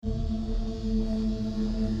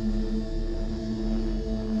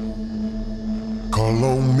Call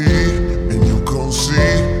on me and you gon' see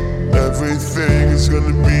everything is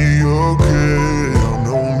gonna be okay. Count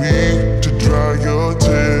on me to dry your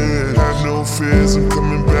tears. Have no fears, I'm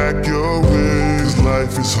coming back your way. 'Cause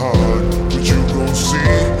life is hard, but you gon'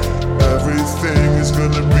 see everything is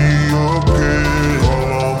gonna be okay.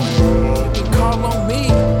 Call on me. You can call on me.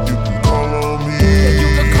 You can call on me. Yeah, you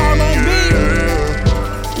can call on me.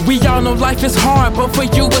 Yeah. We all know life is hard, but for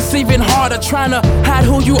you it's even harder. Trying to hide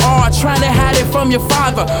who you are, trying to hide it from your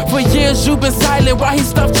father. For years you've been silent while he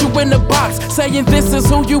stuffed you in the box, saying this is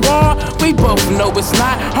who you are. We both know it's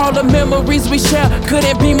not. All the memories we share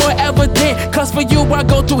couldn't be more evident. 'Cause for you I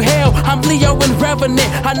go through hell, I'm Leo and Revenant.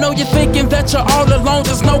 I know you're thinking that you're all alone,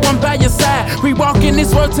 there's no one by your side. We walk in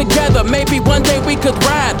this world together, maybe one day we could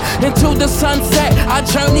ride into the sunset. Our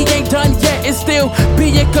journey ain't done yet, it's still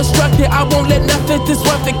being constructed. I won't let nothing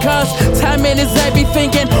disrupt it, 'cause timing is everything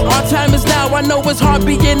and our time is now. I know it's hard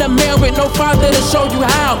being a man with no father to show you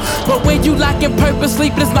how, but when you lacking purpose,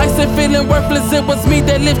 sleepless nights and feeling worthless, it was me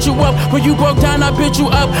that lift you up. When you broke down, I built you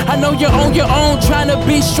up. I know you're on your own, trying to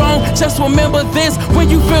be strong. Just remember this, when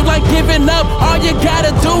you feel like giving up, all you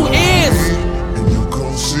gotta do is, and you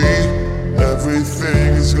gon' see everything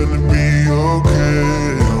is gonna be okay.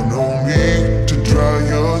 Count on me to dry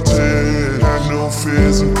your tears. Have no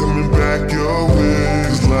fears, I'm coming back your way.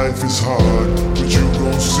 'Cause life is hard, but you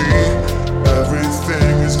gon' see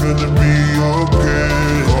everything is gonna be okay.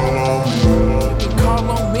 Call on me. you can call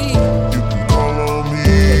on me. You can call on me.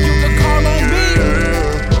 Yeah, you can call on me.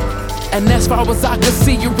 Yeah. And as far as I can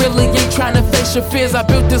see, you really ain't trying to face your fears. I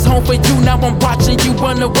built this home for you, now I'm watching you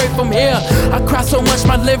run away from here. I cry so much,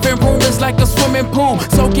 my living room is like a swimming pool,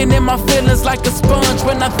 soaking in my feelings like a sponge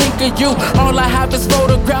when I think of you. All I have is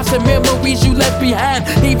photographs and memories you left behind.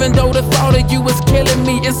 Even though the thought of you is killing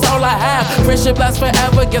me, it's all I have. Friendship lasts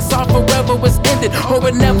forever, guess all forever was ended, or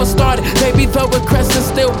it never started. Maybe the regrets is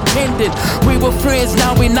still pending. We were friends,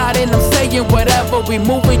 now we not, and I'm saying whatever. We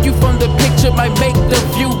moving you from the picture might make the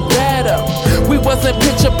view better. We wasn't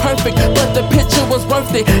picture perfect, but the picture was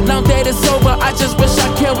worth it. Now that it's over, I just wish I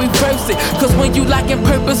can reverse it. 'Cause when you lacking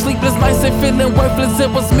purpose, sleepless nights and feeling worthless, it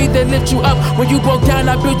was me that lift you up. When you broke down,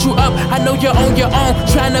 I built you up. I know you're on your own,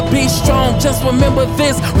 trying to be strong. Just remember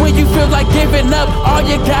this, when you feel like giving up, all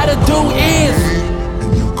you gotta do is,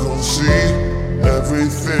 And you gon' see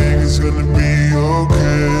everything is gonna be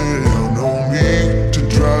okay. Count on me to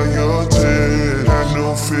dry your tears. Have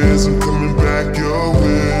no fears, I'm coming back your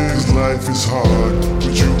way. 'Cause life is hard,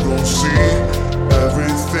 but you gon' see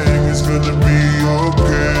everything is gonna be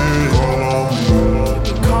okay. Call on me.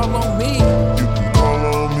 you can call on me. You can call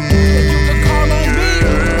on me. You can call on me.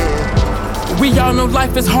 Yeah. We all know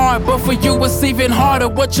life is hard, but for you it's even harder.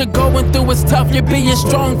 What you're going through is tough, you're being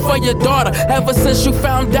strong for your daughter. Ever since you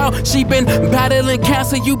found out she been battling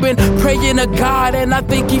cancer, you been praying to God, and I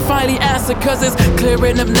think he finally answered. 'Cause it's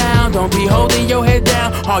clearing up now, don't be holding your head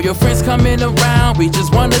down. All your friends coming around, we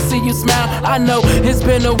just wanna see you smile. I know it's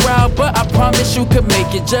been a while, but I promise you could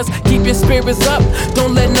make it. Just keep your spirits up,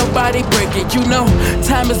 don't let nobody break it. You know,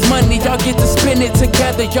 time is money, y'all get to spend it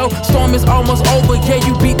together. Yo, storm is almost over, yeah,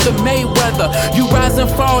 you beat the Mayweather. You rise and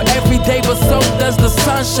fall every day, but so does the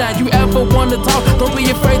sunshine. You ever wanna talk, don't be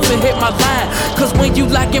afraid to hit my line. 'Cause when you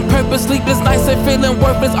lacking purpose, sleepless nights and feeling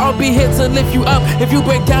worthless, I'll be here to lift you up. If you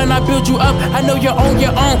break down, I build you up. I know you're on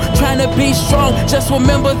your own, trying to be strong. Just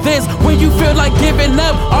remember this, when you feel like giving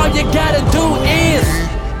up, all you gotta do is,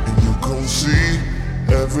 And you gon' see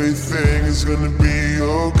everything is gonna be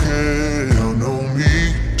okay. Count on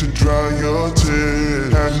me to dry your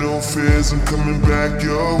tears. Have no fears, I'm coming back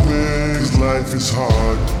your way. 'Cause life is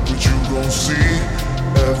hard, but you gon' see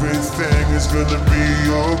everything is gonna be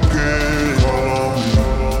okay.